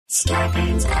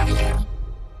Starburns Audio.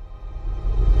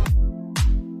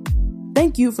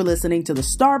 Thank you for listening to the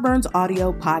Starburns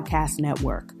Audio Podcast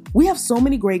Network. We have so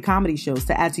many great comedy shows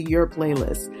to add to your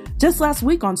playlist. Just last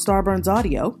week on Starburns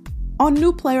Audio, on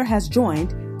New Player Has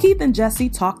Joined, Keith and Jesse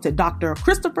talked to Dr.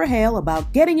 Christopher Hale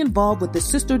about getting involved with the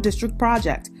Sister District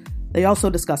Project. They also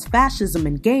discuss fascism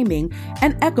in gaming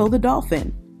and Echo the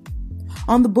Dolphin.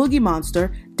 On The Boogie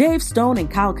Monster, Dave Stone and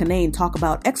Kyle Kinane talk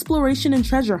about exploration and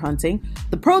treasure hunting,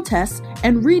 the protests,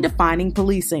 and redefining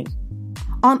policing.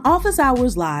 On Office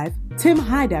Hours Live, Tim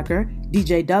Heidecker,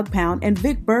 DJ Doug Pound, and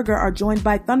Vic Berger are joined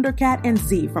by Thundercat and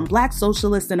Z from Black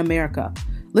Socialists in America.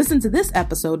 Listen to this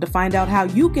episode to find out how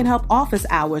you can help Office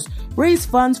Hours raise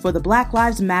funds for the Black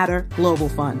Lives Matter Global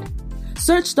Fund.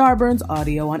 Search Starburns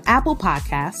Audio on Apple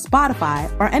Podcasts,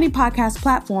 Spotify, or any podcast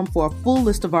platform for a full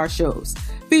list of our shows,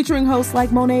 featuring hosts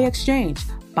like Monet Exchange,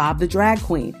 Bob the Drag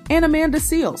Queen, and Amanda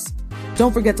Seals.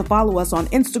 Don't forget to follow us on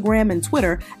Instagram and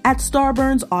Twitter at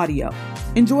Starburns Audio.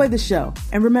 Enjoy the show,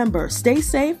 and remember, stay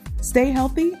safe, stay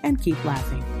healthy, and keep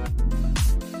laughing.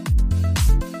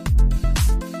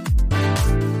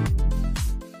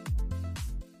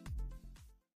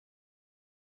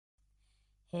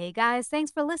 Hey guys,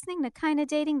 thanks for listening to Kinda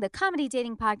Dating, the comedy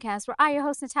dating podcast where I, your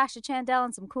host Natasha Chandel,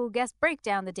 and some cool guests break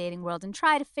down the dating world and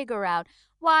try to figure out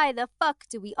why the fuck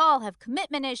do we all have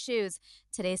commitment issues.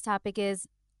 Today's topic is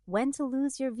when to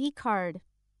lose your V card.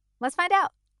 Let's find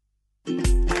out.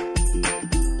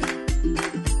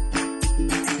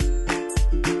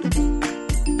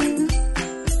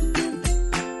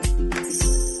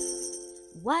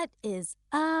 What is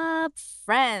up,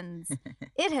 friends?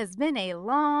 It has been a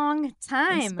long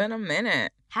time. It's been a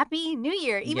minute. Happy New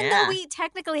Year. Even though we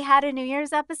technically had a New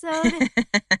Year's episode,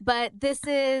 but this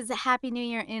is Happy New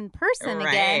Year in person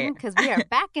again because we are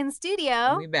back in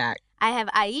studio. We back. I have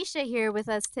Aisha here with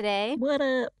us today. What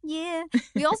up? Yeah.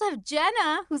 We also have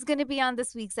Jenna, who's going to be on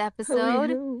this week's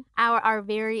episode. Our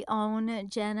very own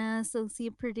Jenna,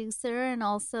 associate producer, and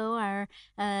also our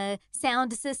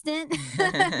sound assistant,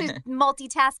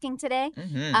 multitasking today.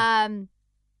 Mm-hmm.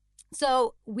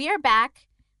 So we are back.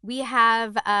 We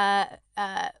have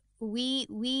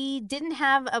we didn't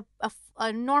have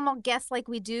a normal guest like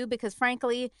we do because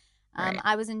frankly,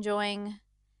 I was enjoying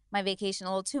my vacation a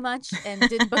little too much and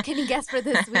didn't book any guests for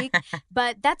this week,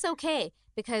 but that's okay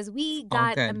because we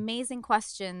got amazing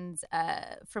questions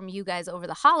from you guys over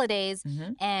the holidays,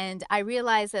 and I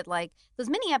realized that like those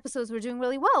mini episodes were doing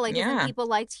really well. Like people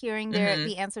liked hearing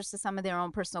the answers to some of their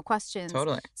own personal questions.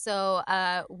 Totally. So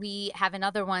we have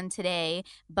another one today,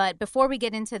 but before we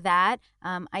get into that,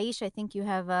 Aisha, I think you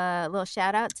have a little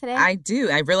shout out today. I do.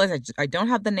 I realize I don't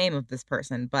have the name of this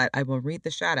person, but I will read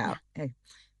the shout out. Yeah. Hey.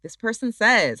 This person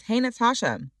says, "Hey,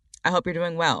 Natasha, I hope you're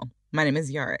doing well. My name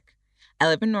is Yarek. I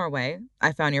live in Norway.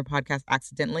 I found your podcast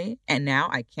accidentally, and now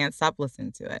I can't stop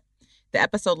listening to it. The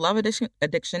episode Love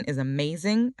Addiction is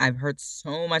amazing. I've heard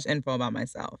so much info about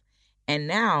myself. And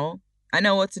now I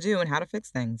know what to do and how to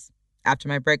fix things. After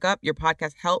my breakup, your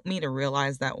podcast helped me to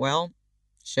realize that, well,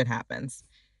 shit happens.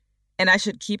 And I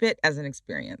should keep it as an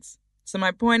experience. So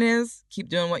my point is, keep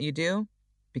doing what you do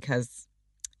because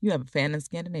you have a fan in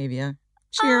Scandinavia.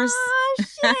 Cheers." Oh,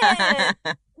 shit.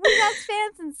 We got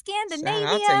fans in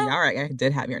Scandinavia. Shout out to Yarek. I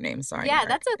did have your name. Sorry. Yeah, Yarek.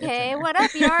 That's okay. What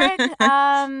up,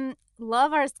 Yarek?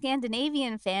 Love our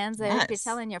Scandinavian fans. I hope you're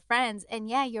telling your friends. And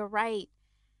yeah, you're right.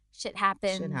 Shit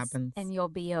happens. And you'll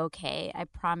be okay. I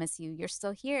promise you. You're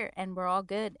still here and we're all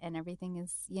good and everything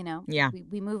is,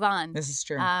 we move on. This is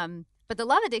true. But the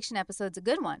love addiction episode's a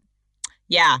good one.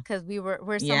 Yeah. Because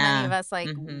we're so many of us like,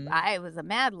 I was a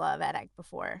mad love addict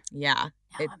before. Yeah.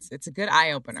 It's a good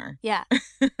eye opener. Yeah.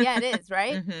 Yeah, it is,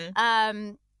 right?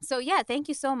 So yeah, thank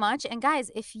you so much. And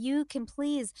guys, if you can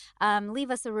please leave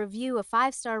us a review, a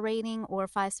 5-star rating or a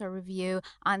 5-star review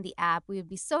on the app, we would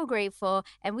be so grateful.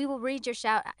 And we will read your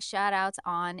shout outs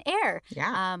on air.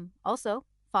 Yeah. Also,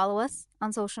 follow us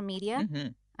on social media.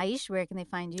 Aisha, where can they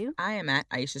find you? I am at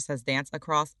Aisha Says Dance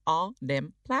across all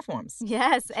them platforms.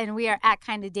 Yes, and we are at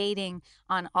Kinda Dating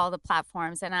on all the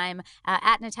platforms. And I'm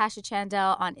at Natasha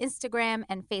Chandel on Instagram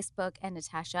and Facebook and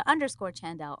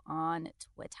Natasha_Chandel on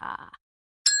Twitter.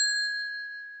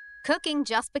 Cooking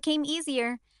just became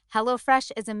easier.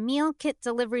 HelloFresh is a meal kit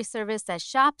delivery service that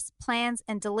shops, plans,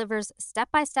 and delivers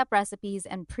step-by-step recipes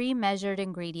and pre-measured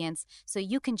ingredients so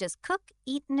you can just cook,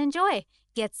 eat, and enjoy.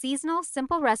 Get seasonal,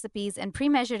 simple recipes and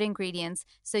pre-measured ingredients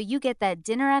so you get that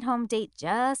dinner-at-home date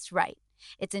just right.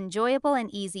 It's enjoyable and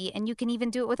easy, and you can even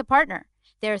do it with a partner.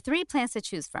 There are 3 plans to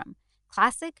choose from: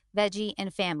 classic, veggie,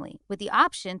 and family, with the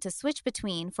option to switch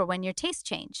between for when your tastes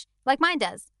change, like mine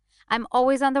does. I'm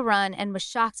always on the run and was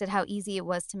shocked at how easy it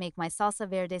was to make my salsa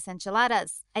verdes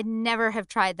enchiladas. I'd never have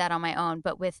tried that on my own,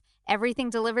 but with everything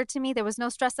delivered to me, there was no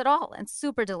stress at all and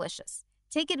super delicious.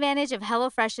 Take advantage of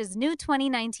HelloFresh's new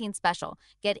 2019 special.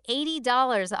 Get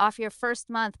 $80 off your first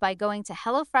month by going to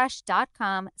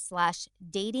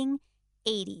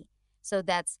HelloFresh.com/dating80. So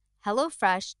that's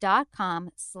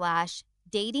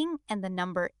HelloFresh.com/dating and the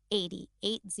number 80.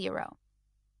 It's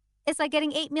like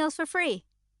getting 8 meals for free.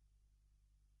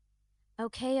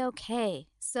 Okay.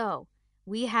 So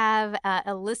we have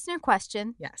a listener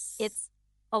question. Yes. It's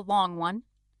a long one.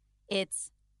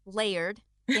 It's layered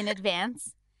in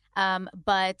advance.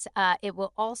 But it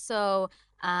will also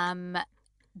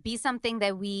be something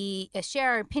that we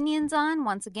share our opinions on.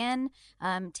 Once again,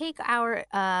 take our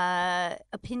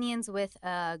opinions with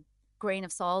a grain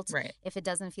of salt. Right. If it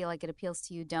doesn't feel like it appeals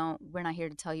to you, don't. We're not here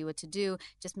to tell you what to do.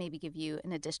 Just maybe give you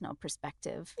an additional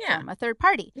perspective from a third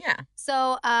party. Yeah.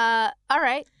 So, all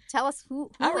right. Tell us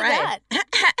who we got.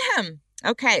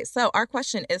 Okay. So our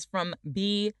question is from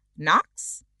B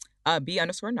Knox,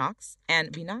 B_Knox.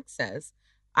 And B Knox says,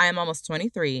 I am almost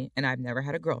 23 and I've never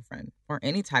had a girlfriend or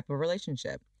any type of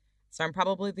relationship. So I'm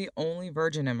probably the only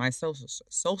virgin in my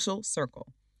social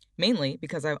circle, mainly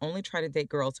because I've only tried to date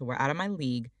girls who were out of my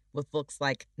league with looks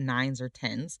like 9s or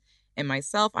 10s. And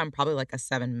myself, I'm probably like a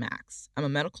 7 max. I'm a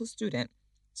medical student,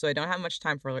 so I don't have much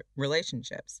time for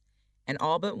relationships. And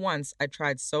all but once, I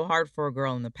tried so hard for a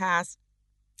girl in the past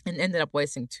and ended up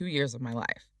wasting 2 years of my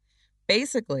life.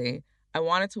 Basically, I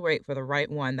wanted to wait for the right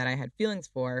one that I had feelings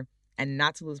for and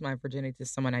not to lose my virginity to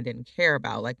someone I didn't care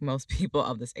about like most people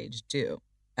of this age do.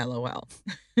 LOL.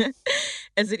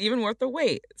 Is it even worth the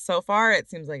wait? So far, it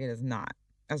seems like it is not.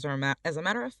 As a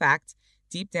matter of fact,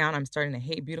 deep down, I'm starting to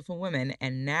hate beautiful women,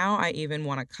 and now I even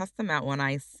want to cuss them out when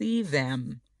I see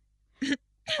them.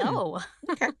 Oh.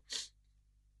 Okay.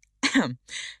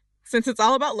 Since it's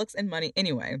all about looks and money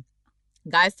anyway,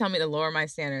 guys tell me to lower my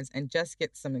standards and just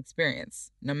get some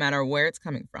experience, no matter where it's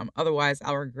coming from. Otherwise,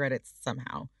 I'll regret it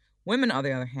somehow. Women, on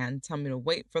the other hand, tell me to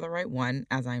wait for the right one,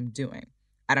 as I'm doing.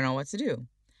 I don't know what to do.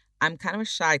 I'm kind of a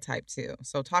shy type too,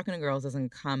 so talking to girls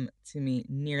doesn't come to me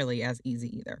nearly as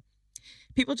easy either.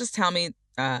 People just tell me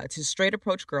to straight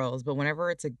approach girls, but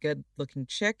whenever it's a good-looking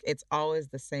chick, it's always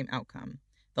the same outcome.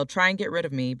 They'll try and get rid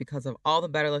of me because of all the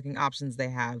better-looking options they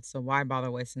have, so why bother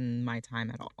wasting my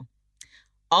time at all?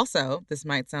 Also, this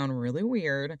might sound really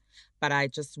weird, but I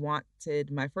just wanted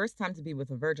my first time to be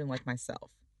with a virgin like myself.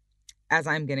 As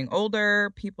I'm getting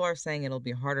older, people are saying it'll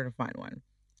be harder to find one.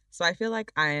 So I feel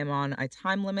like I am on a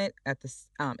time limit at this,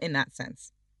 in that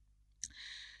sense.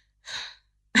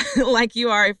 Like you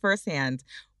are a firsthand,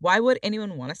 why would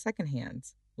anyone want a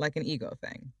secondhand? Like an ego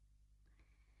thing.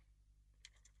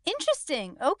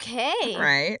 Interesting. Okay.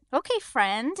 Right. Okay,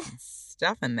 friend.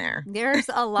 Stuff in there. There's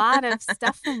a lot of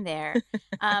stuff in there.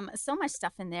 So much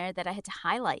stuff in there that I had to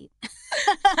highlight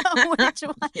which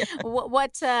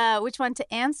one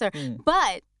to answer.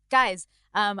 But guys,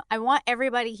 I want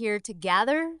everybody here to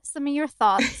gather some of your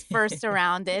thoughts first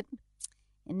around it.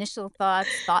 Initial thoughts,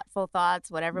 thoughtful thoughts,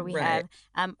 whatever we have.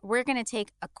 We're going to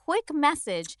take a quick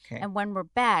message, and when we're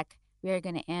back, we are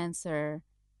going to answer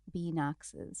B.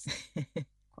 Knox's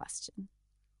question.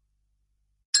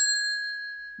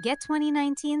 Get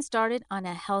 2019 started on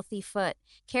a healthy foot.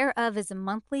 Care of is a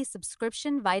monthly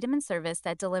subscription vitamin service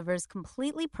that delivers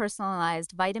completely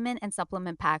personalized vitamin and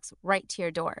supplement packs right to your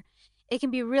door. It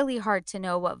can be really hard to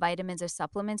know what vitamins or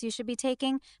supplements you should be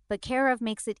taking, but Care of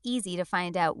makes it easy to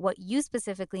find out what you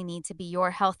specifically need to be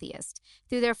your healthiest.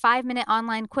 Through their 5-minute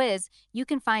online quiz, you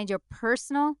can find your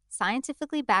personal,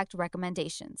 scientifically backed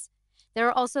recommendations. There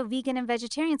are also vegan and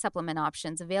vegetarian supplement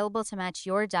options available to match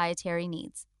your dietary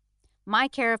needs. My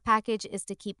Care of package is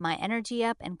to keep my energy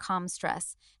up and calm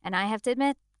stress, and I have to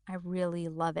admit, I really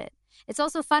love it. It's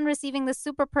also fun receiving the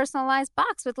super personalized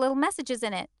box with little messages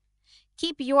in it.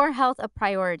 Keep your health a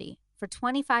priority. For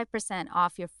 25%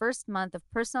 off your first month of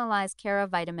personalized Care of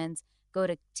vitamins, go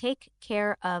to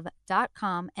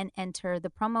takecareof.com and enter the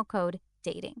promo code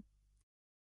DATING.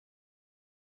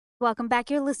 Welcome back.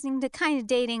 You're listening to Kinda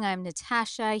Dating. I'm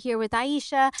Natasha here with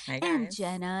Aisha and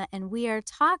Jenna, and we are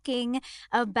talking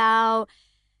about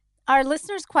our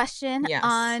listener's question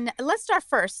on, let's start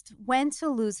first, when to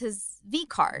lose his V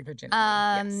card. Virginity,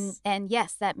 yes. And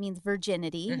yes, that means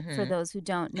virginity for those who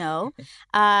don't know.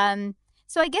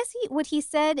 So I guess what he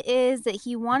said is that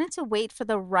he wanted to wait for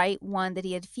the right one that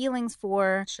he had feelings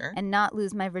for and not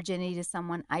lose my virginity to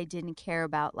someone I didn't care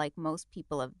about like most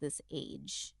people of this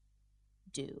age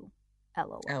do.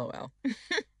 LOL.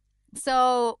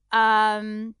 So, I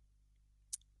mean,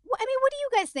 what do you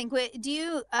guys think? Do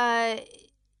you,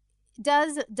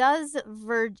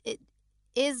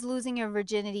 is losing your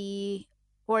virginity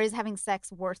or is having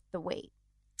sex worth the wait?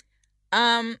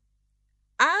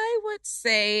 I would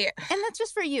say, and that's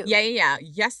just for you. Yeah.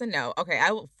 Yes and no. Okay,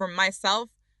 for myself,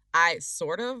 I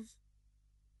sort of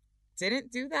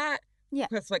didn't do that. Yeah.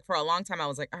 Because like for a long time, I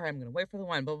was like, all right, I'm gonna wait for the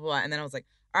one, blah blah blah, and then I was like,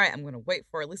 all right, I'm gonna wait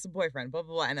for at least a boyfriend, blah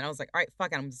blah blah, and then I was like, all right,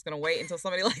 fuck it, I'm just gonna wait until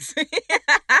somebody likes me,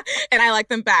 and I like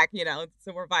them back,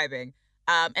 so we're vibing.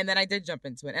 And then I did jump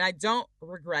into it, and I don't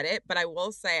regret it, but I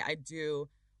will say I do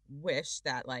wish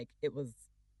that like it was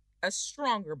a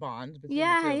stronger bond between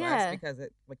the two of us because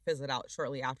it like fizzled out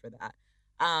shortly after that.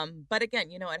 But again,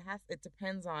 it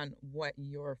depends on what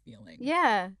you're feeling.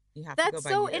 Yeah. You have That's to go by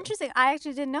so you. interesting. I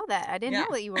actually didn't know that. I didn't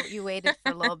know that you waited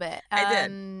for a little bit. I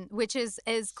did. Which is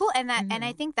cool. And and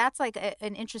I think that's like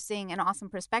an interesting and awesome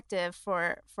perspective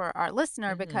for our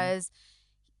listener because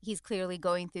he's clearly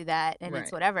going through that and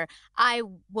it's whatever. I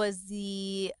was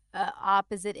the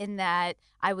opposite in that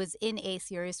I was in a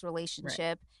serious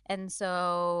relationship. And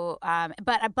so,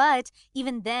 but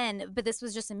even then, but this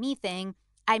was just a me thing.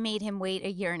 I made him wait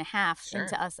 1.5 years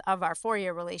into us of our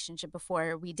 4-year relationship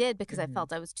before we did because I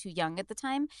felt I was too young at the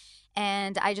time.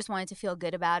 And I just wanted to feel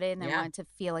good about it and I wanted to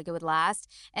feel like it would last.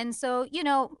 And so,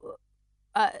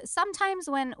 sometimes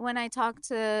when I talk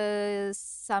to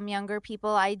some younger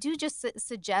people, I do just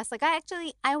suggest, like, I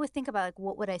always think about, like,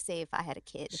 what would I say if I had a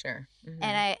kid? Sure. Mm-hmm.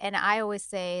 And I always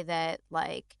say that,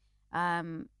 like,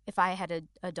 if I had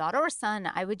a daughter or son,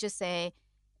 I would just say,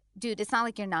 dude, it's not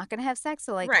like you're not going to have sex.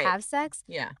 So, like, have sex.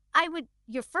 Yeah.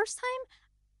 Your first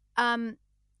time,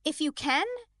 if you can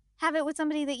have it with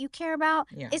somebody that you care about,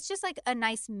 it's just like a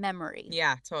nice memory.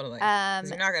 Yeah, totally. 'Cause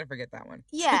you're not going to forget that one.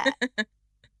 Yeah.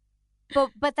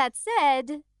 But that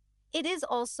said, it is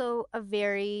also a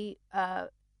very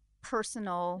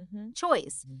personal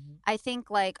choice. Mm-hmm. I think,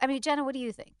 Jenna, what do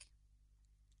you think?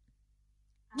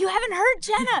 You haven't heard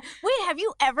Jenna. Wait, have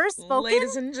you ever spoken?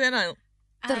 Ladies and Jenna.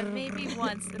 Maybe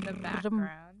once in the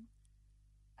background.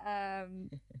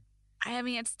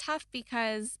 It's tough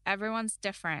because everyone's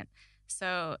different.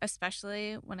 So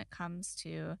especially when it comes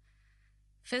to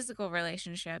physical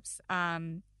relationships,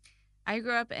 I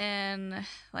grew up in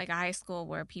like a high school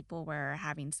where people were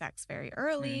having sex very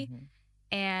early,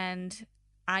 and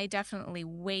I definitely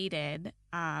waited,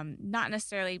 not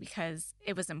necessarily because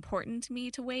it was important to me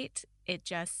to wait. It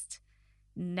just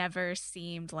never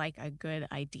seemed like a good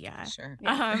idea. Sure.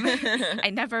 I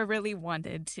never really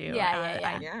wanted to.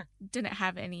 I didn't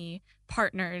have any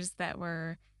partners that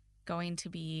were going to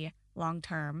be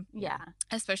long-term. Yeah.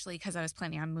 Especially because I was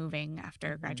planning on moving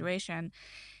after graduation.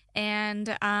 And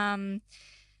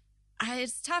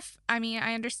it's tough. I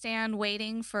understand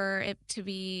waiting for it to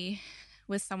be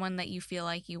with someone that you feel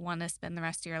like you want to spend the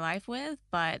rest of your life with,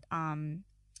 but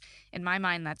in my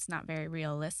mind, that's not very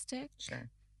realistic. Sure.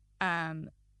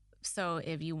 So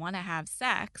if you want to have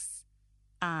sex,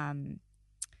 then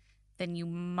you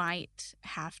might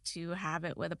have to have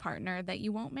it with a partner that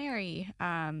you won't marry.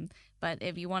 But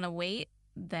if you want to wait,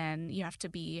 then you have to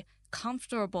be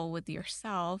comfortable with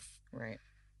yourself. Right.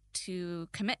 To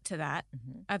commit to that.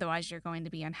 Otherwise, you're going to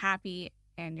be unhappy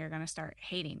and you're going to start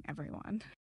hating everyone.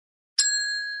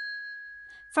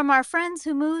 From our friends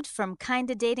who moved from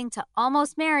kinda dating to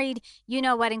almost married,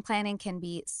 wedding planning can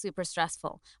be super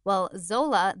stressful. Well,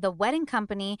 Zola, the wedding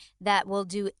company that will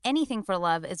do anything for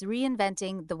love, is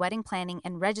reinventing the wedding planning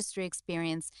and registry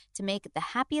experience to make the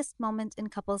happiest moment in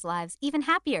couples' lives even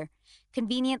happier.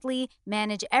 Conveniently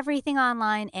manage everything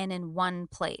online and in one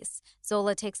place.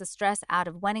 Zola takes the stress out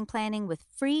of wedding planning with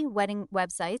free wedding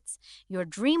websites, your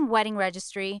dream wedding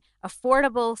registry,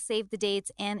 affordable save the dates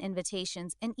and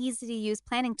invitations, and easy-to-use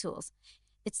planning tools.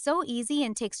 It's so easy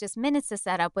and takes just minutes to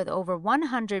set up with over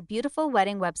 100 beautiful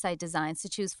wedding website designs to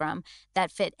choose from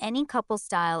that fit any couple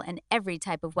style and every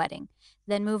type of wedding.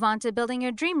 Then move on to building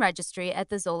your dream registry at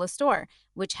the Zola store,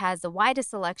 which has the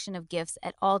widest selection of gifts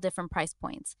at all different price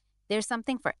points. There's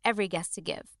something for every guest to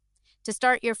give. To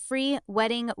start your free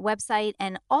wedding website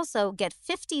and also get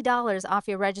 $50 off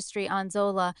your registry on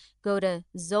Zola, go to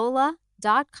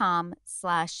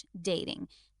zola.com/dating.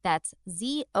 That's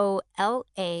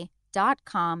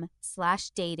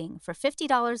ZOLA.com/dating for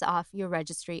 $50 off your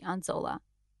registry on Zola.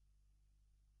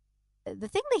 The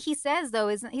thing that he says, though,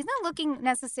 is he's not looking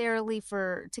necessarily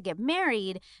to get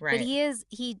married, but he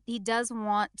does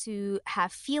want to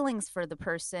have feelings for the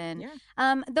person. Yeah.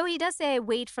 Though he does say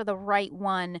wait for the right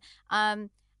one. I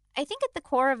think at the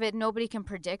core of it, nobody can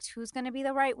predict who's going to be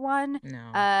the right one.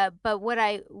 No. But what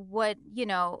I would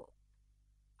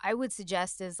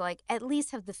suggest is, like, at least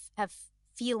have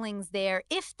feelings there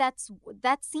if that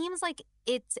seems like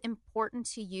it's important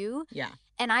to you. Yeah.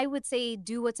 And I would say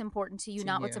do what's important to you,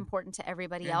 not what's you. important to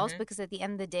everybody else, Mhm. because at the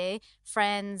end of the day,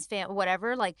 friends,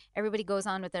 whatever, like everybody goes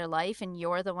on with their life and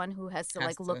you're the one who has to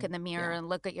like look in the mirror and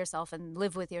look at yourself and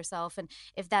live with yourself. And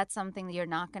if that's something that you're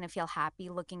not going to feel happy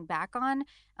looking back on,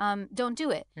 don't do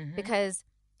it. Mhm. Because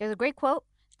there's a great quote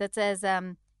that says,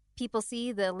 people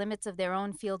see the limits of their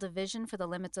own field of vision for the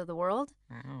limits of the world.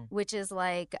 Wow. Which is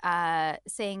like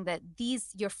saying that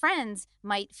your friends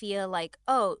might feel like,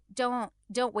 oh, don't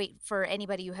wait for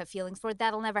anybody you have feelings for.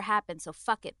 That'll never happen. So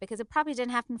fuck it, because it probably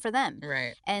didn't happen for them.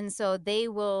 Right. And so they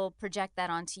will project that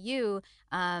onto you.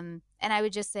 And I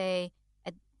would just say,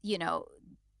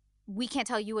 we can't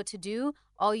tell you what to do.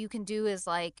 All you can do is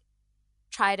like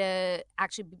try to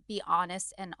actually be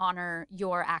honest and honor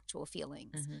your actual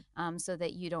feelings, so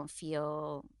that you don't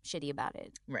feel shitty about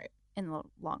it. Right. In the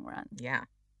long run. Yeah.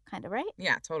 Kind of, right?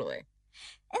 Yeah, totally.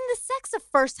 And the sex the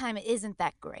first time isn't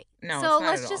that great. No, so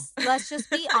it's not let's just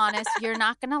be honest. You're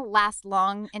not gonna last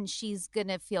long, and she's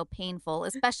gonna feel painful,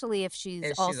 especially if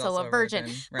she's also a virgin.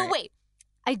 Right. But wait,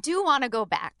 I do want to go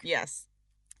back. Yes.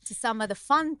 To some of the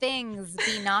fun things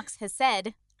B. Knox has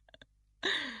said.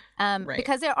 Right.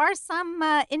 Because there are some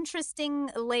interesting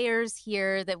layers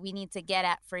here that we need to get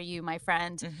at for you, my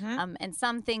friend. Mhm. And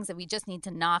some things that we just need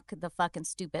to knock the fucking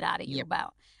stupid out of you Yep.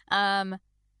 about.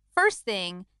 First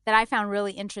thing that I found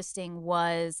really interesting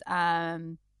was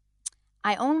I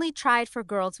only tried for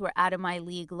girls who were out of my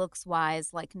league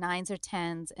looks-wise, like 9s or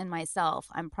 10s, and myself,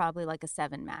 I'm probably like a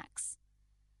 7 max.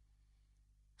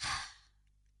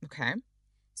 Okay.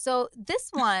 So this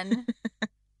one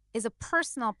is a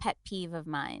personal pet peeve of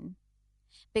mine,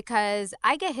 because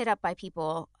I get hit up by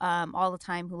people all the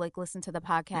time who like listen to the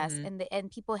podcast,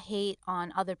 and people hate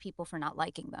on other people for not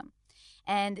liking them.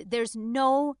 And there's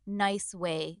no nice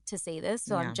way to say this,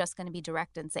 so I'm just going to be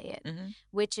direct and say it,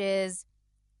 which is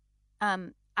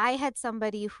I had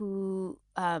somebody who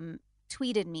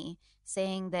tweeted me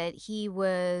saying that he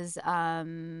was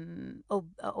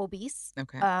obese,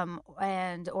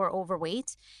 and or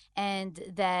overweight, and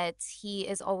that he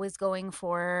is always going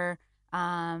for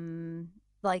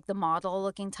like the model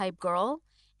looking type girl,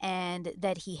 and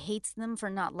that he hates them for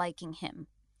not liking him.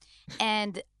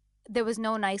 And there was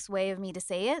no nice way of me to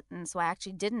say it, and so I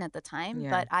actually didn't at the time.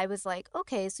 But I was like,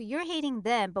 okay, so you're hating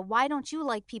them, but why don't you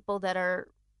like people that are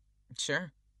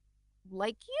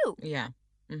like you? Yeah.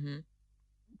 Mm-hmm.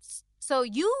 So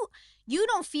you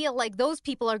don't feel like those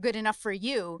people are good enough for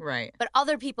you, right? But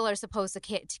other people are supposed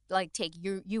to like take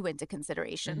you into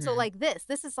consideration. So like this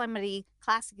is somebody,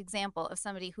 classic example of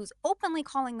somebody who's openly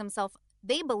calling themselves,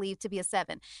 they believe, to be a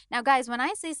 7. Now, guys, when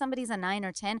I say somebody's a 9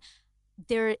 or 10,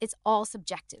 it's all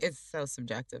subjective. It's so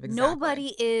subjective. Exactly.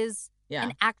 Nobody is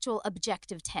an actual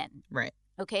objective 10. Right.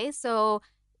 Okay. So,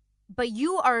 but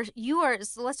you are,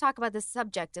 so let's talk about this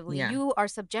subjectively. Yeah. You are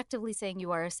subjectively saying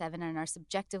you are a 7 and are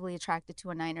subjectively attracted to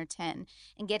a 9 or 10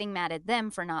 and getting mad at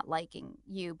them for not liking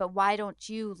you. But why don't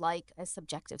you like a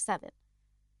subjective 7?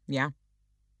 Yeah.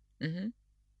 Mm-hmm.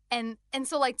 And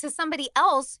so, like, to somebody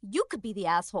else, you could be the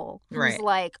asshole who's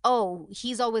like, oh,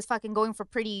 he's always fucking going for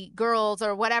pretty girls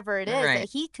or whatever it is that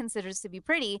he considers to be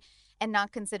pretty and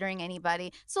not considering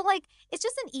anybody. So, like, it's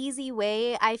just an easy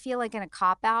way, I feel like, in a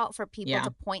cop-out for people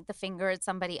to point the finger at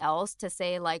somebody else to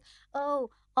say, like, oh,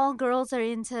 all girls are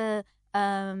into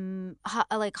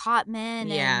hot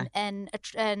men and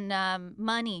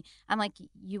money. I'm like,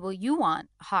 you want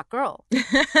a hot girl.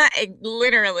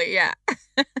 Literally, yeah.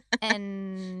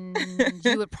 And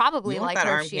you would probably like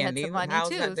her if she had some money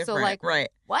too. So like,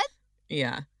 what?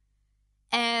 Yeah.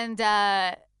 And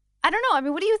I don't know. I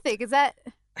mean, what do you think?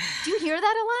 Do you hear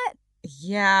that a lot?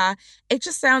 Yeah. It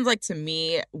just sounds like, to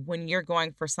me, when you're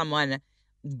going for someone,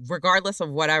 regardless of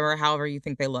whatever, however you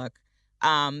think they look,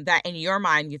 that in your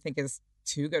mind you think is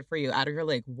too good for you, out of your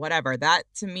league, whatever, that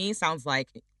to me sounds like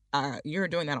you're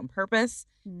doing that on purpose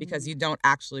because you don't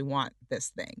actually want this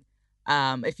thing.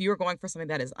 If you were going for something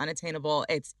that is unattainable,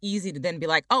 it's easy to then be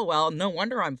like, oh, well, no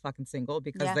wonder I'm fucking single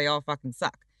because they all fucking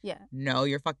suck. Yeah. No,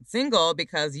 you're fucking single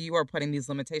because you are putting these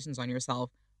limitations on yourself,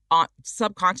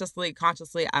 subconsciously,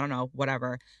 consciously, I don't know,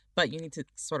 whatever. But you need to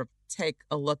sort of take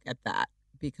a look at that,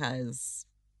 because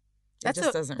it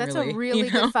just doesn't really. That's a really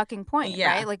good fucking point,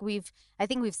 right? Like I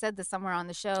think we've said this somewhere on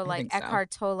the show. Like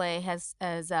Eckhart Tolle has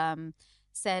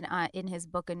said in his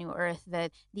book A New Earth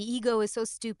that the ego is so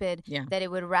stupid that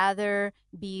it would rather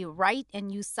be right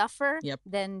and you suffer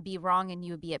than be wrong and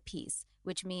you be at peace.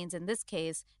 Which means in this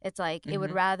case, it's like it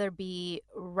would rather be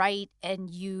right and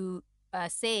you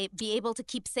be able to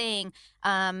keep saying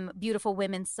beautiful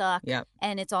women suck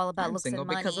and it's all about looks and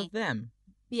money because of them.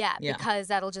 Yeah, because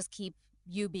that'll just keep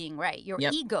you being right. Your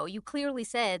Yep. ego. You clearly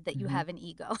said that you have an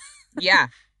ego. Yeah.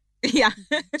 Yeah.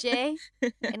 Jay,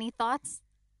 any thoughts?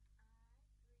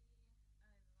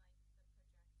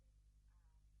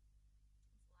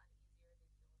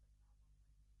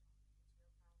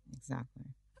 Exactly.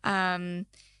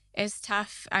 It's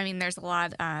tough. I mean, there's a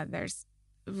lot. There's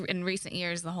in recent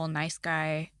years the whole nice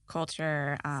guy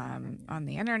culture on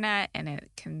the internet, and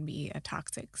it can be a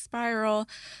toxic spiral.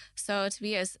 So to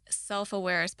be as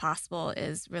self-aware as possible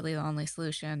is really the only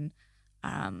solution.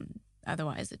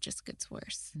 Otherwise, it just gets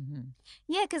worse. Mm-hmm.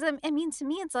 Yeah, because I mean, to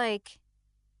me, it's like,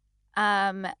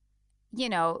 you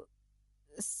know,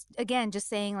 again, just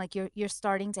saying like you're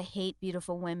starting to hate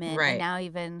beautiful women, Right. and now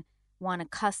even want to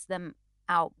cuss them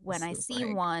out when I see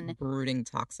like one. Brooding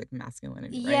toxic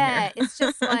masculinity. Yeah, right here. it's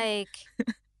just like.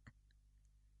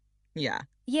 Yeah.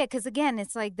 Yeah, because again,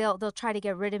 it's like they'll try to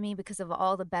get rid of me because of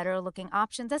all the better looking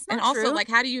options. That's not And also, true. like,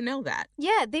 how do you know that?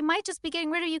 Yeah, they might just be getting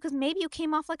rid of you because maybe you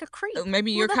came off like a creep.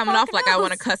 Maybe Who you're the coming fuck off like, I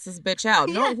want to knows? cuss this bitch out.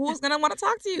 No, Yeah. who's going to want to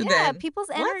talk to you Yeah, then? people's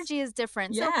What? energy is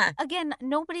different. Yeah. So again,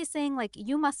 nobody's saying like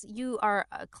you are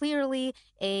clearly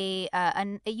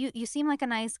you seem like a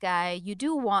nice guy. You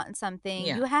do want something.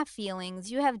 Yeah. You have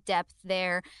feelings. You have depth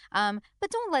there. But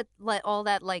don't let all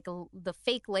that like the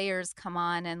fake layers come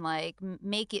on and like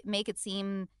make it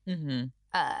seem Mm-hmm.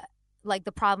 like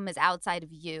the problem is outside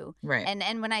of you. Right.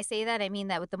 And when I say that, I mean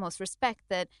that with the most respect,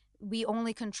 that we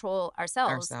only control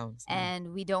ourselves Yeah.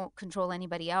 and we don't control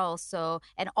anybody else. So,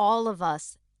 and all of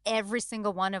us, every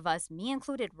single one of us, me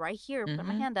included right here, put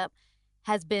my hand up,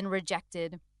 has been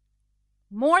rejected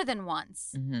more than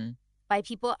once by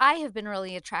people I have been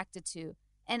really attracted to.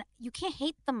 And you can't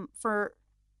hate them for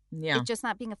it just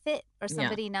not being a fit or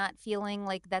somebody not feeling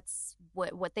like that's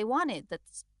what they wanted.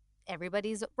 That's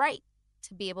everybody's right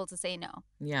to be able to say no.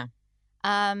 Yeah.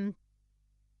 I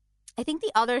think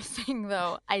the other thing,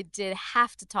 though, I did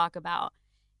have to talk about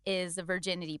is the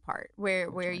virginity part,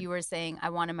 where you were saying I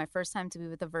wanted my first time to be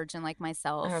with a virgin like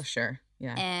myself. Oh, sure.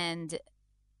 Yeah. And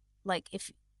like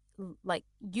if like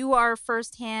you are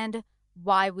firsthand,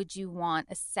 why would you want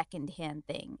a secondhand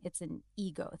thing? It's an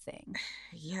ego thing.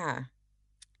 Yeah.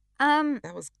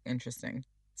 That was interesting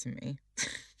to me.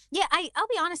 Yeah, I'll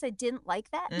be honest, I didn't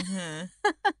like that.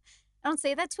 I don't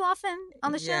say that too often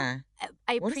on the show. Yeah.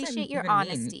 I What does that appreciate your even mean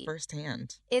honesty.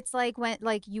 firsthand. It's like when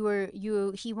like he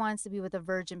wants to be with a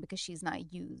virgin because she's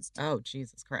not used. Oh,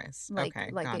 Jesus Christ. Like,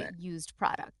 okay, like got a it. used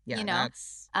product. Yeah, you know?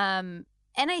 that's And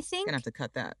I think gonna have to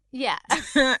cut that. Yeah.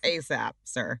 ASAP,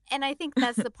 sir. And I think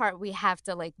that's the part we have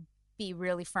to like be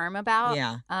really firm about.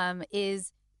 Yeah.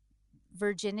 Is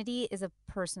virginity is a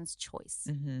person's choice.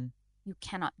 Mm-hmm. You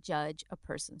cannot judge a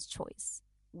person's choice.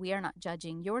 We are not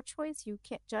judging your choice. You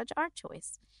can't judge our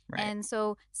choice. Right. And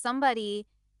so I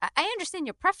understand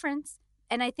your preference.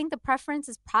 And I think the preference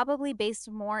is probably based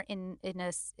more in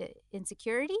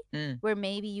insecurity, where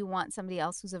maybe you want somebody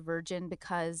else who's a virgin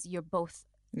because you're both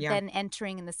then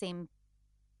entering in the same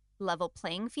level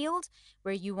playing field,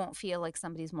 where you won't feel like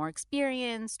somebody's more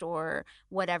experienced or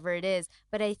whatever it is.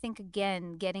 But I think,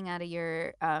 again, getting out of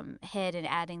your head and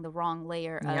adding the wrong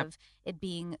layer of it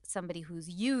being somebody who's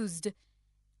used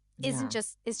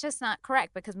it's just not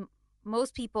correct, because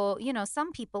most people,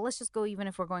 some people, let's just go, even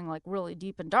if we're going like really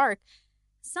deep and dark,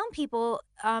 some people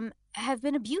have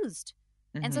been abused.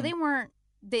 And so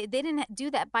they didn't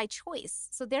do that by choice.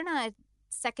 So they're not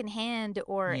secondhand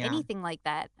or anything like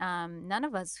that. None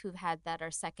of us who've had that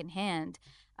are secondhand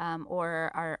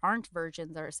or aren't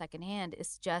virgins or secondhand.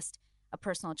 It's just a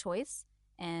personal choice.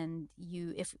 And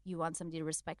if you want somebody to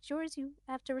respect yours, you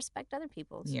have to respect other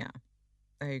people's. Yeah,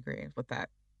 I agree with that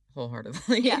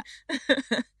wholeheartedly. Yeah.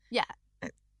 Yeah.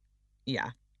 Yeah.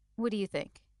 What do you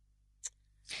think?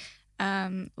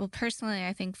 Well, personally,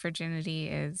 I think virginity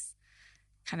is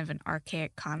kind of an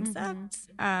archaic concept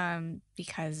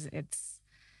because it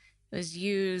was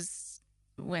used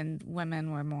when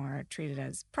women were more treated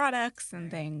as products and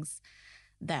things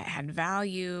that had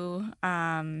value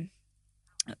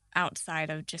outside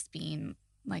of just being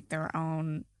like their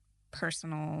own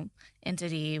personal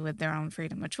entity with their own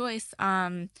freedom of choice.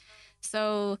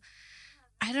 So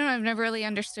I don't know. I've never really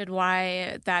understood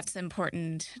why that's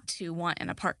important to want in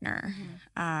a partner.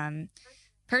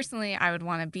 Personally, I would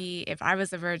want to be, if I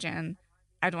was a virgin,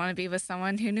 I'd want to be with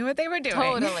someone who knew what they were doing.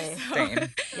 Totally.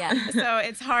 So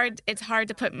it's hard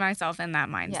to put myself in that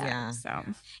mindset. Yeah. So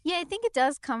yeah, I think it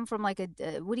does come from like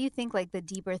what do you think, like the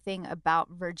deeper thing about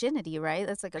virginity, right?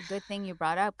 That's like a good thing you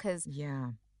brought up, because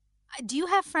do you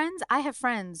have friends? I have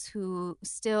friends who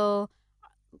still,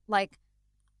 like,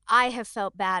 I have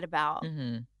felt bad about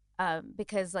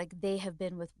because like they have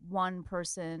been with one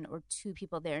person or two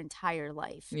people their entire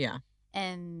life. Yeah.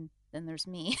 And then there's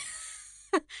me,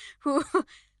 who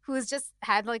has just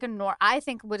had like I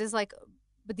think what is like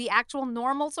the actual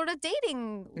normal sort of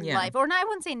dating life, or I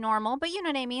wouldn't say normal, but you know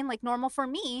what I mean, like normal for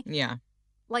me. Yeah.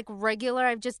 Like regular,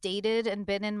 I've just dated and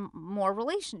been in more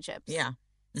relationships. Yeah.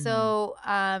 Mm-hmm. So,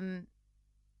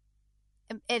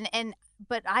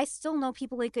 but I still know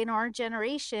people like in our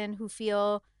generation who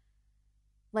feel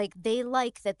like they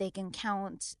like that they can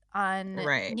count on,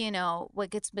 you know,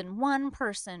 like it's been one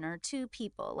person or two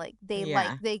people. Like they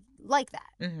like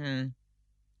that. Mm-hmm.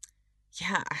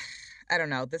 Yeah. I don't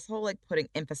know. This whole like putting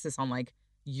emphasis on like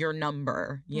your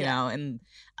number, you know, and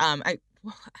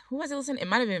who was it listening? It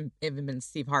might have even been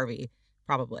Steve Harvey,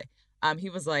 probably. He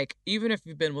was like, even if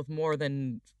you've been with more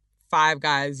than 5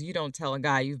 guys, you don't tell a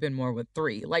guy you've been more with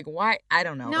 3. Like, why? I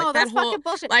don't know. No, like, that's that whole, fucking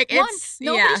bullshit. Like,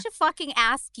 nobody should fucking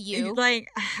ask you. Like,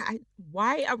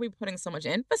 why are we putting so much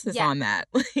emphasis on that?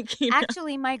 Like,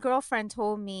 actually, my girlfriend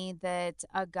told me that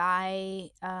a guy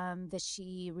that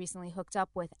she recently hooked up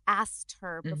with asked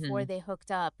her before they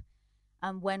hooked up,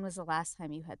 when was the last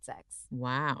time you had sex?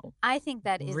 Wow. I think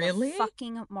that is a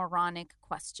fucking moronic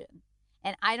question.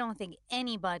 And I don't think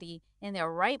anybody in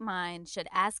their right mind should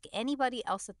ask anybody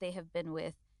else that they have been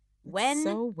with when, it's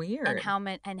so weird, and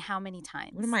how many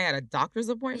times. What am I at a doctor's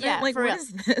appointment? Yeah, like, for what real.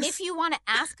 is this? If you want to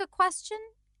ask a question,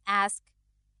 ask,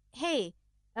 hey,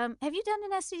 have you done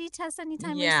an STD test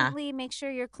anytime recently? Make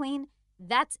sure you're clean.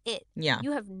 That's it. Yeah.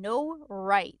 You have no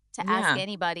right to ask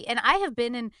anybody. And I have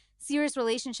been in serious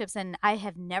relationships and I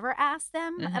have never asked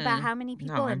them about how many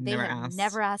people, and they have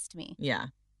never asked me. Yeah.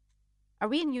 Are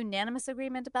we in unanimous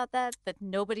agreement about that? That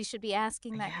nobody should be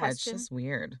asking that question? It's just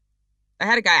weird. I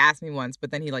had a guy ask me once, but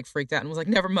then he like freaked out and was like,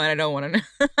 "Never mind, I don't want to know."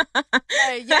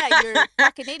 Yeah, you're a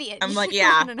fucking idiot. I'm like,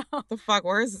 yeah, the fuck?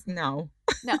 Where's no?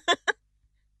 Yeah,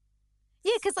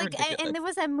 because like, and there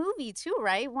was that movie too,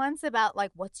 right? Once about like,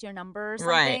 what's your number or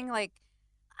something. Right. Like,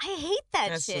 I hate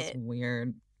that shit. That's just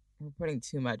weird. We're putting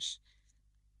too much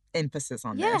emphasis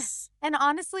on this. And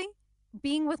honestly,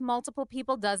 being with multiple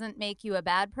people doesn't make you a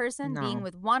bad person. No. Being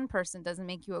with one person doesn't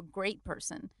make you a great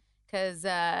person. Because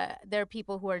there are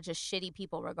people who are just shitty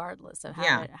people regardless of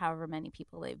however many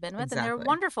people they've been with. Exactly. And they're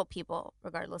wonderful people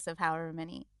regardless of however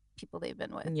many people they've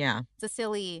been with. Yeah. It's a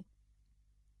silly...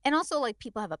 And also, like,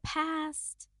 people have a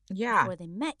past. Yeah. Before they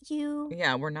met you.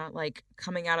 Yeah, we're not, like,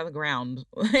 coming out of the ground.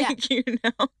 Like, you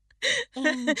know.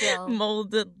 Angel.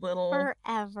 Molded little...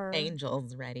 Forever.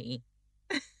 Angels ready.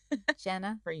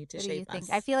 Jenna, for you to what shape do you think? us.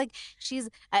 I feel like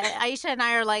Aisha and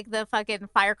I are like the fucking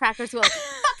firecrackers who are like,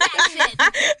 fuck that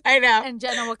shit. I know. And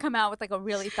Jenna will come out with like a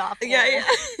really thoughtful. Yeah.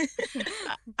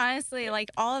 Honestly, like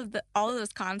all of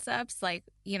those concepts, like,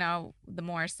 you know, the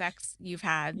more sex you've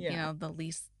had, you know,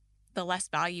 the less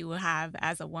value you have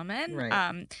as a woman.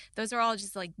 Right. Those are all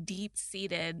just like deep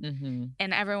seated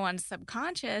in everyone's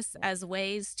subconscious as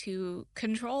ways to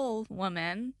control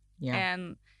women. Yeah.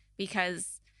 And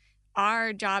because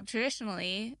our job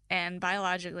traditionally and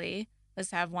biologically was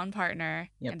to have one partner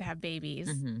and to have babies.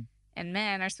 And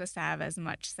men are supposed to have as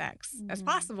much sex as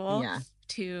possible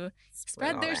to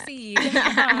spread their seed.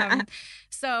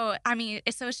 So, I mean,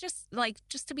 so it's just like,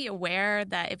 just to be aware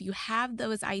that if you have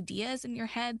those ideas in your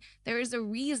head, there is a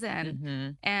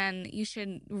reason and you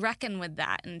should reckon with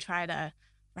that and try to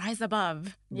rise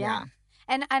above. Yeah.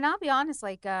 And I'll be honest,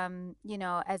 like, you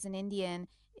know, as an Indian,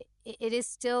 it is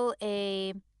still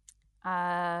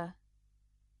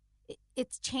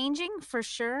it's changing for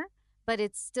sure, but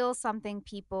it's still something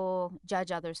people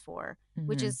judge others for,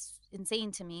 which is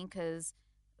insane to me because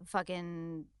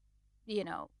fucking, you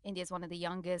know, India is one of the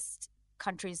youngest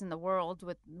countries in the world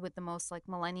with the most like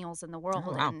millennials in the world.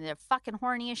 Oh, wow. And they're fucking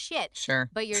horny as shit. Sure.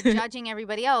 But you're judging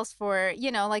everybody else for,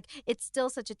 you know, like it's still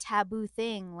such a taboo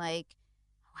thing. Like,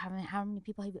 how many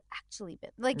people have you actually been?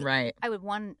 Like, right. I would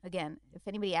again, if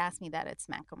anybody asked me that, I'd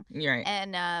smack them. Right.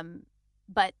 And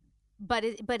but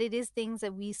it is things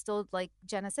that we still, like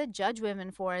Jenna said, judge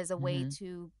women for as a way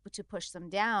to push them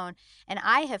down. And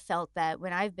I have felt that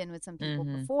when I've been with some people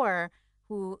before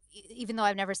who, even though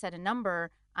I've never said a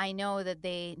number, I know that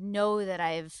they know that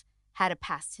I've had a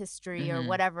past history or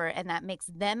whatever, and that makes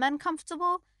them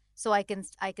uncomfortable. So I can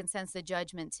sense the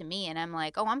judgment to me, and I'm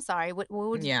like, oh, I'm sorry. What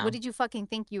did you fucking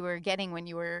think you were getting when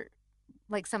you were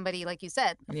like somebody, like you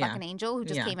said, a fucking angel who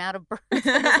just came out of birth? And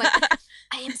was like,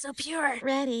 I am so pure,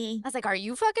 ready. I was like, are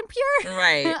you fucking pure?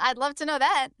 Right. I'd love to know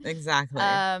that. Exactly.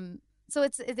 So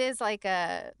it is like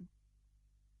a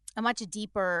much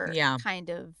deeper kind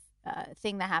of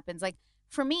thing that happens. Like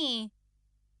for me,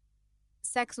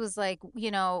 sex was like,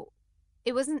 you know,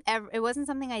 it wasn't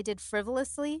something I did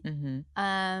frivolously.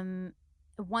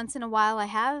 Once in a while I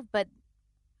have, but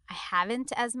I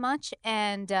haven't as much.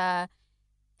 And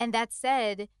And that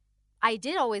said, I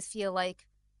did always feel like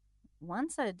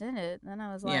once I did it, then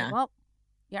I was like, Yeah. well,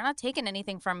 you're not taking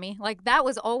anything from me. Like that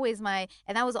was always my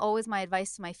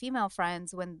advice to my female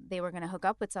friends when they were going to hook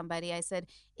up with somebody. I said,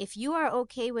 if you are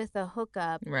okay with a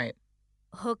hookup, Right.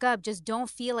 hook up. Just don't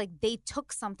feel like they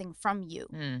took something from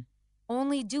you.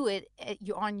 Only do it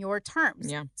on your terms.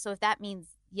 Yeah. So if that means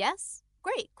yes,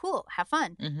 great, cool, have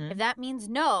fun. If that means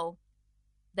no,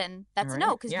 then that's a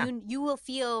no, because you will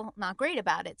feel not great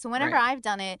about it. So whenever I've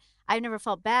done it, I've never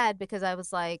felt bad because I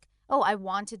was like, oh, I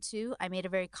wanted to. I made a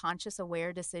very conscious,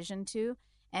 aware decision to.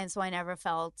 And so I never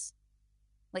felt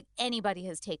like anybody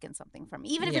has taken something from me,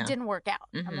 even if it didn't work out.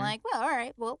 I'm like, well, all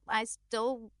right, well, I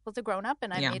still was a grown up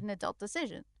and I made an adult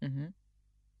decision.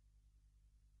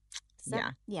 So,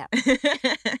 yeah.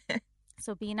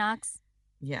 So Beanox,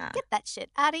 get that shit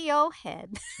out of your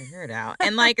head. Figure it out.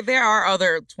 And like there are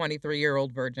other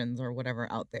 23-year-old virgins or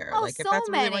whatever out there. Oh, like if so that's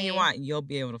really what many. you want, you'll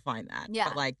be able to find that. Yeah.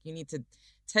 But like you need to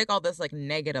take all this like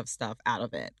negative stuff out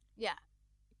of it. Yeah.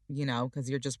 You know, because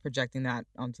you're just projecting that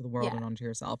onto the world and onto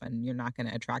yourself, and you're not going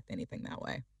to attract anything that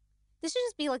way. This should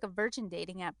just be like a virgin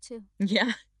dating app too.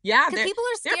 Yeah. Yeah. Because people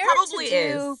are scared there probably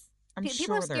to do. Is. I'm people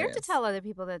sure are scared to tell other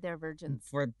people that they're virgins.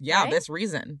 For right? this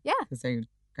reason. Yeah. Because they're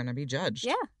going to be judged.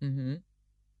 Yeah.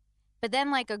 But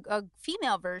then like a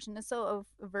female version is a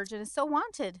virgin is so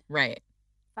wanted. Right.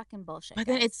 Fucking bullshit. But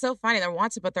then it's so funny. They're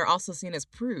wanted, but they're also seen as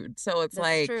prude. So it's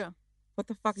That's true. What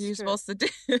the fuck are you supposed to do?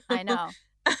 I know.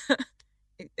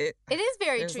 It is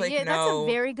very true. Like yeah, that's a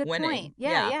very good winning. Point.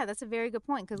 Yeah, that's a very good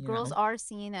point because girls are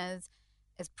seen as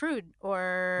prude,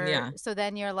 or so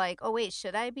then you're like, oh wait,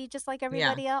 should I be just like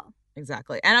everybody else?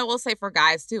 Exactly. And I will say for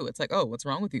guys too, it's like, oh, what's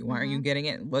wrong with you? Why aren't you getting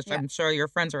it? Which I'm sure your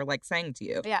friends are like saying to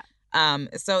you. Yeah.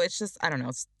 So it's just, I don't know.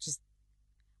 It's just.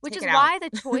 Which is why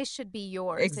the choice should be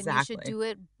yours. Exactly. And you should do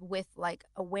it with like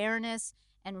awareness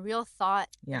and real thought.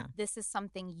 Yeah. This is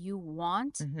something you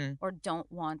want or don't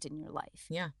want in your life.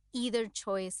 Yeah. Either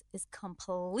choice is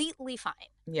completely fine.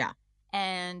 Yeah.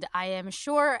 And I am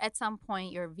sure at some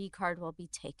point your V card will be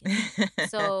taken.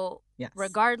 So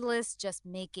regardless, just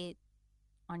make it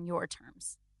on your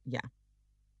terms. Yeah.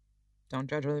 Don't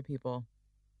judge other people.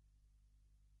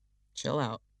 Chill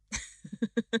out.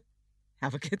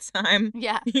 Have a good time.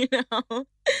 Yeah. You know?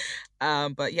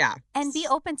 But yeah. And be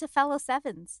open to fellow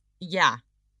sevens. Yeah.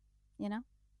 You know?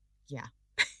 Yeah.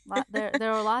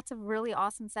 There are lots of really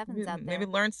awesome sevens out there. Maybe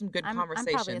learn some good conversation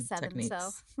I'm probably a 7, techniques.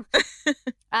 So.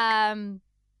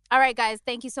 All right, guys.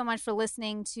 Thank you so much for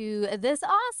listening to this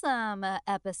awesome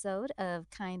episode of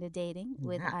Kinda Dating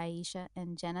with Aisha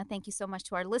and Jenna. Thank you so much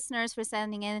to our listeners for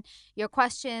sending in your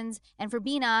questions. And for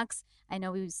Beanox, I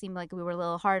know we seemed like we were a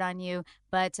little hard on you,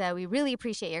 but we really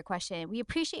appreciate your question. We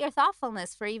appreciate your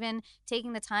thoughtfulness for even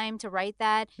taking the time to write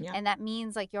that. Yeah. And that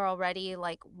means like you're already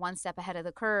like one step ahead of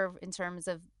the curve in terms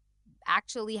of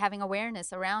actually having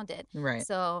awareness around it. Right.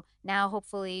 So now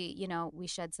hopefully, you know, we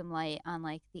shed some light on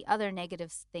like the other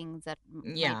negative things that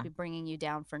might be bringing you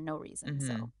down for no reason.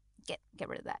 So get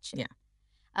rid of that shit. Yeah.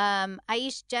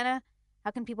 Aish, Jenna, how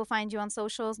can people find you on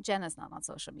socials? Jenna's not on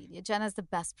social media. Jenna's the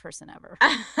best person ever.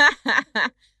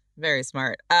 Very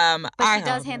smart. But she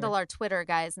does handle our Twitter,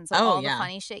 guys, and so all the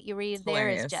funny shit you read there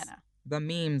is Jenna. The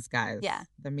memes, guys. Yeah.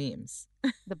 The memes.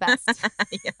 The best.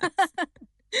 Yes.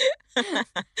 I'm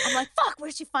like, fuck,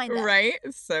 where'd she find that? Right?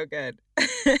 So good.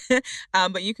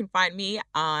 But you can find me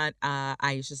on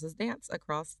Aisha Says Dance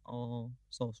across all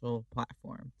social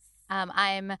platforms.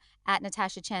 I'm at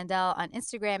Natasha Chandel on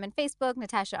Instagram and Facebook,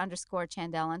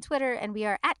 Natasha_Chandel on Twitter, and we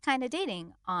are at Kinda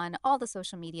Dating on all the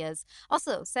social medias.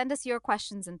 Also, send us your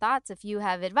questions and thoughts. If you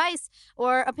have advice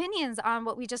or opinions on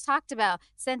what we just talked about,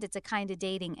 send it to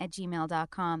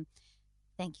kindadating@gmail.com.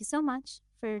 Thank you so much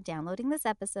for downloading this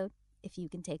episode. If you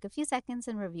can take a few seconds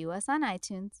and review us on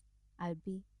iTunes, I would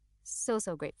be so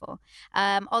grateful.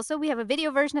 Also, we have a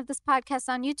video version of this podcast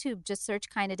on YouTube. Just search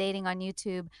Kinda Dating on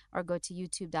YouTube or go to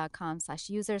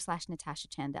youtube.com/user/Natasha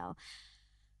Chandel.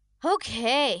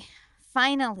 Okay,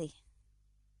 finally.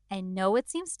 I know it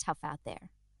seems tough out there,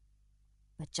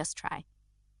 but just try.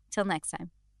 Till next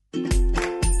time.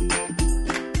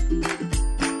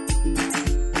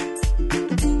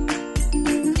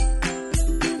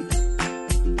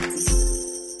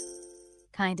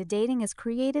 Kinda Dating is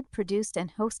created, produced,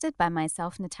 and hosted by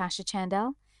myself, Natasha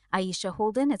Chandel. Aisha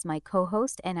Holden is my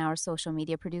co-host and our social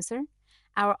media producer.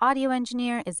 Our audio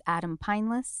engineer is Adam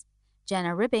Pineless.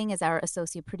 Jenna Ribbing is our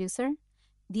associate producer.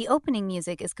 The opening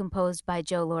music is composed by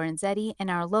Joe Lorenzetti,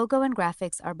 and our logo and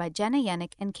graphics are by Jenna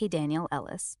Yannick and K. Daniel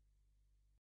Ellis.